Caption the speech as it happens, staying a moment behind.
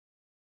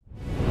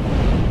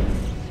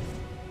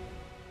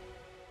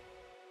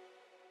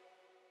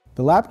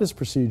The Lapidus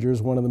procedure is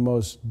one of the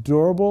most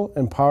durable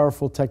and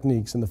powerful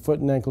techniques in the foot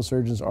and ankle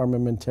surgeon's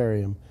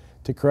armamentarium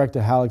to correct a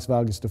hallux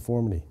valgus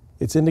deformity.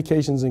 Its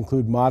indications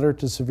include moderate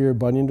to severe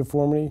bunion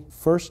deformity,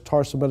 first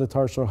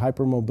tarsometatarsal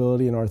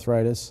hypermobility and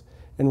arthritis,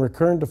 and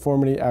recurrent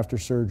deformity after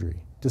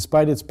surgery.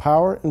 Despite its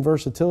power and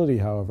versatility,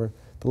 however,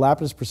 the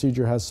Lapidus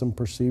procedure has some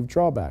perceived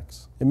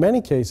drawbacks. In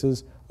many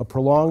cases, a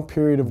prolonged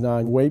period of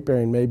non-weight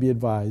bearing may be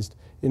advised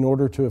in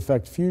order to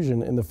effect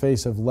fusion in the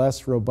face of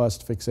less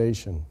robust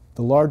fixation.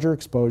 The larger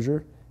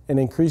exposure and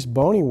increased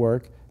bony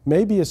work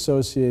may be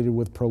associated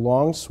with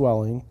prolonged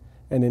swelling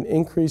and an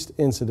increased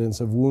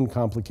incidence of wound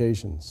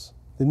complications.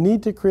 The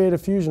need to create a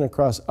fusion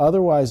across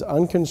otherwise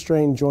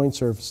unconstrained joint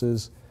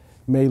surfaces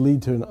may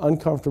lead to an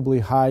uncomfortably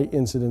high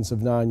incidence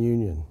of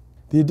non-union.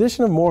 The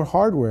addition of more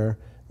hardware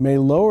may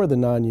lower the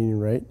non-union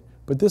rate,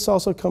 but this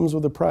also comes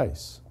with a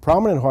price.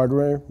 Prominent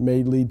hardware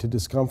may lead to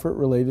discomfort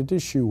related to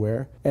shoe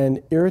wear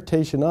and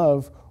irritation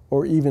of,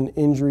 or even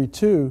injury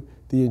to,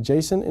 the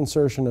adjacent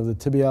insertion of the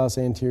tibialis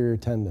anterior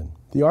tendon.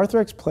 The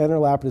Arthrex Plantar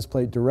Lapidus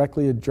Plate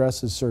directly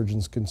addresses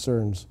surgeons'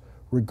 concerns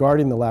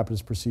regarding the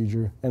Lapidus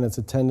procedure and its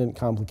attendant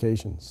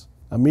complications.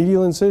 A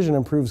medial incision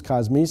improves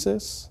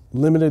cosmesis,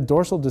 limited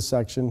dorsal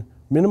dissection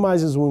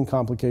minimizes wound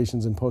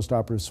complications and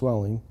postoperative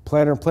swelling,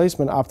 plantar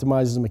placement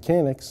optimizes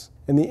mechanics,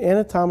 and the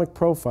anatomic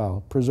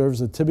profile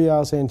preserves the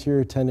tibialis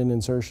anterior tendon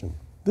insertion.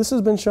 This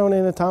has been shown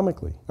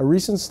anatomically. A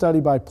recent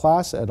study by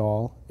Plas et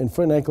al. In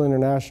Foot and Ankle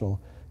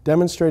International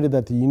demonstrated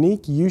that the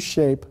unique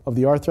U-shape of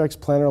the Arthrex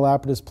Plantar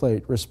Lapidus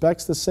Plate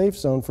respects the safe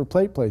zone for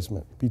plate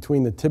placement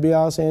between the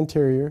tibialis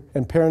anterior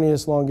and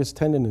peroneus longus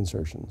tendon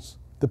insertions.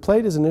 The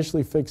plate is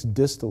initially fixed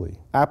distally.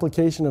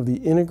 Application of the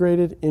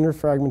integrated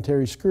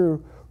interfragmentary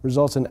screw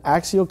results in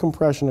axial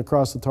compression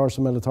across the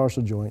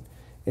tarsometatarsal joint,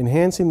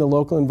 enhancing the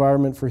local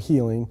environment for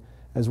healing,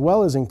 as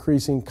well as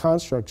increasing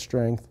construct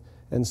strength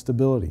and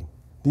stability.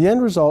 The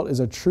end result is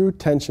a true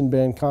tension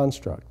band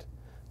construct.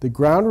 The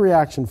ground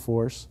reaction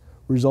force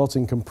results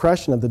in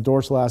compression of the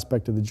dorsal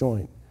aspect of the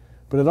joint,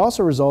 but it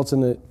also results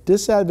in a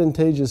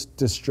disadvantageous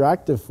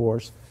distractive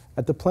force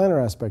at the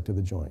plantar aspect of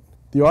the joint.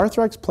 The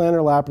Arthrex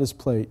Plantar Lapidus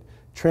Plate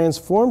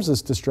transforms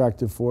this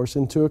distractive force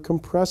into a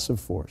compressive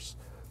force,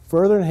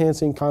 further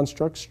enhancing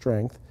construct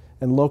strength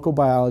and local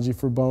biology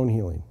for bone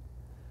healing.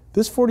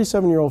 This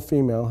 47-year-old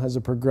female has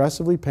a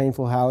progressively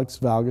painful hallux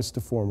valgus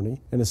deformity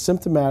and a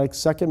symptomatic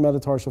second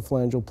metatarsal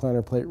phalangeal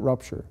plantar plate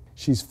rupture.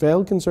 She's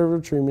failed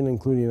conservative treatment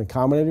including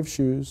accommodative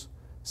shoes,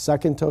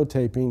 second toe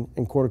taping,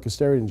 and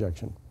corticosteroid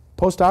injection.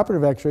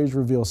 Postoperative x-rays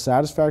reveal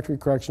satisfactory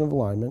correction of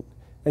alignment,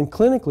 and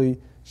clinically,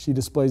 she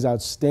displays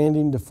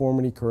outstanding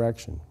deformity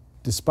correction.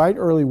 Despite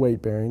early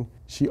weight bearing,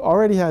 she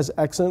already has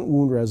excellent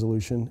wound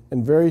resolution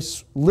and very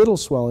little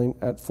swelling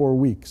at 4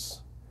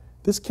 weeks.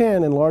 This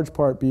can, in large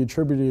part, be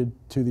attributed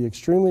to the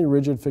extremely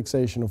rigid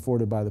fixation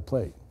afforded by the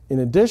plate. In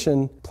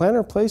addition,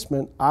 plantar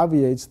placement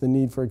obviates the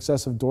need for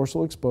excessive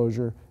dorsal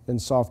exposure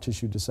and soft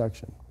tissue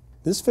dissection.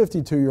 This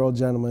 52-year-old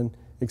gentleman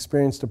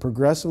experienced a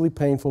progressively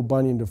painful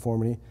bunion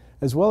deformity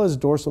as well as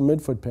dorsal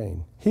midfoot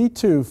pain. He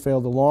too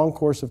failed a long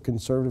course of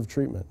conservative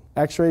treatment.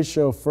 X-rays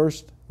show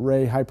first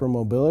ray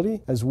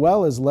hypermobility as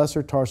well as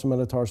lesser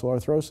tarsometatarsal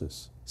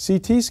arthrosis.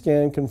 CT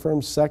scan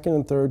confirms second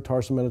and third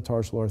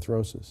tarsometatarsal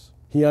arthrosis.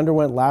 He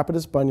underwent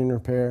Lapidus bunion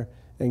repair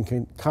and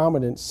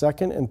concomitant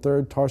second and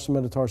third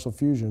tarsometatarsal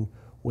fusion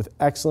with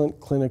excellent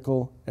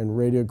clinical and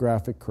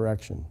radiographic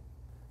correction.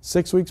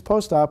 6 weeks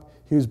post-op,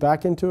 he was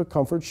back into a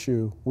comfort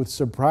shoe with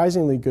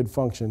surprisingly good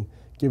function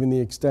given the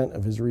extent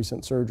of his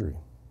recent surgery.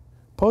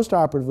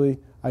 Post-operatively,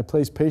 I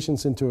placed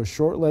patients into a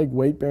short leg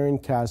weight-bearing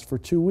cast for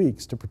 2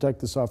 weeks to protect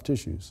the soft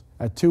tissues.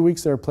 At 2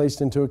 weeks, they are placed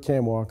into a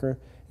cam walker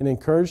and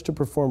encouraged to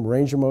perform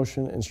range of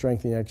motion and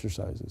strengthening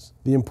exercises.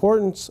 The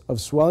importance of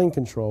swelling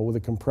control with a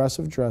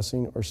compressive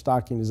dressing or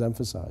stocking is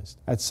emphasized.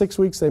 At 6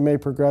 weeks, they may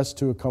progress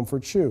to a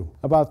comfort shoe.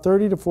 About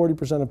 30 to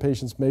 40% of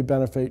patients may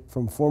benefit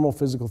from formal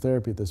physical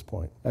therapy at this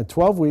point. At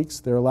 12 weeks,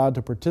 they're allowed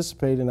to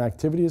participate in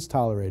activity as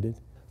tolerated.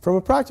 From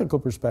a practical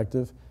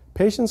perspective,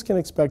 patients can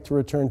expect to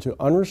return to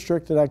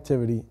unrestricted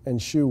activity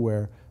and shoe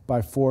wear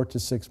by 4 to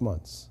 6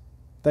 months.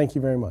 Thank you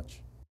very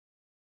much.